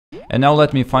And now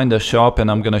let me find a shop and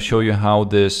I'm gonna show you how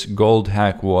this gold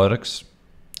hack works.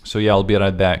 So yeah, I'll be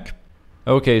right back.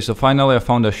 Okay, so finally I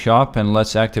found a shop and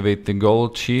let's activate the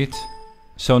gold cheat.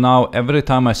 So now every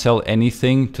time I sell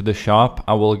anything to the shop,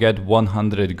 I will get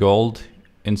 100 gold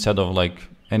instead of like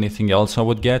anything else I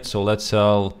would get. So let's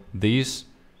sell these.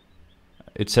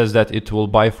 It says that it will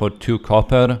buy for 2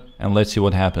 copper and let's see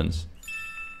what happens.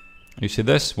 You see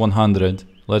this? 100.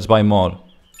 Let's buy more.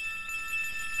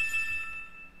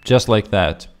 Just like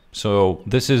that. So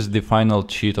this is the final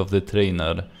cheat of the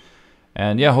trainer.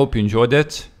 And yeah, I hope you enjoyed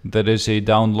it. There is a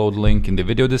download link in the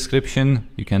video description.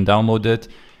 You can download it,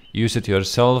 use it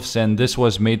yourselves, and this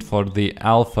was made for the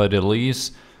alpha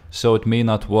release, so it may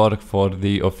not work for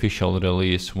the official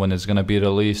release when it's gonna be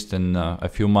released in a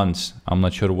few months. I'm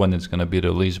not sure when it's gonna be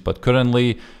released, but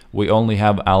currently we only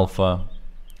have alpha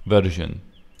version.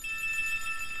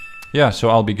 Yeah, so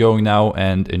I'll be going now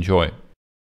and enjoy.